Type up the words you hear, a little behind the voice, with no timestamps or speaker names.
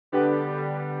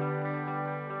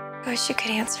wish you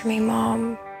could answer me,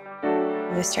 Mom.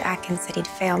 Mr. Atkins said he'd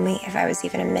fail me if I was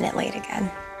even a minute late again.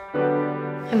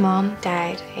 My mom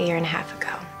died a year and a half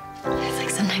ago. It's like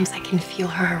sometimes I can feel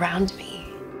her around me.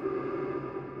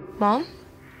 Mom?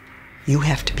 You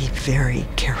have to be very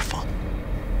careful.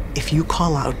 If you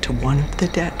call out to one of the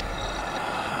dead,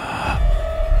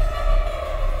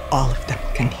 all of them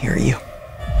can hear you.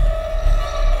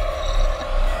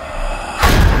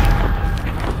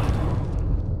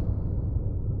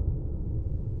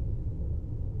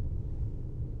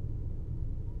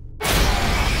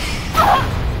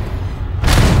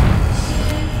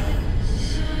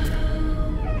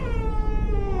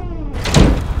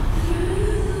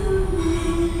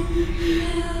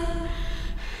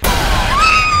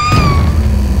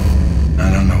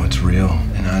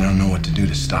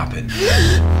 Stop it.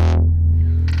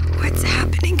 What's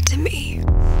happening to me?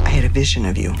 I had a vision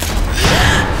of you.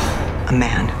 A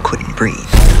man who couldn't breathe.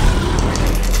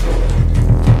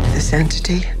 This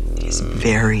entity is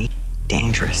very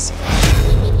dangerous.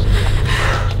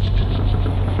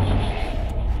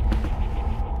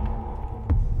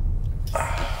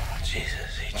 Oh,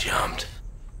 Jesus, he jumped.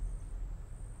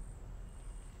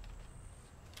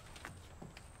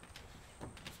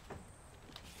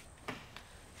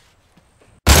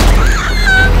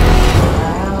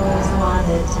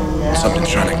 Something's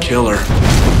trying to kill her.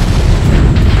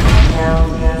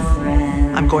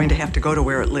 I'm going to have to go to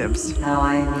where it lives.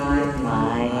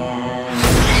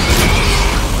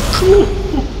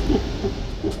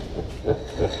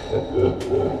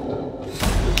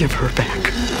 Give her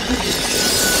back.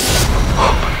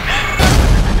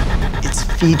 It's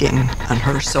feeding on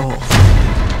her soul.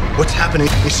 What's happening?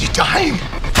 Is she dying?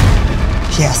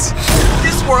 Yes.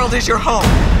 This world is your home.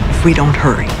 If we don't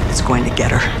hurry, it's going to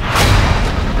get her.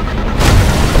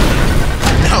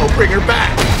 No, bring her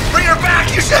back! Bring her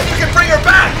back! You said you could bring her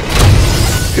back!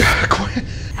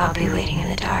 I'll be waiting in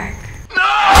the dark.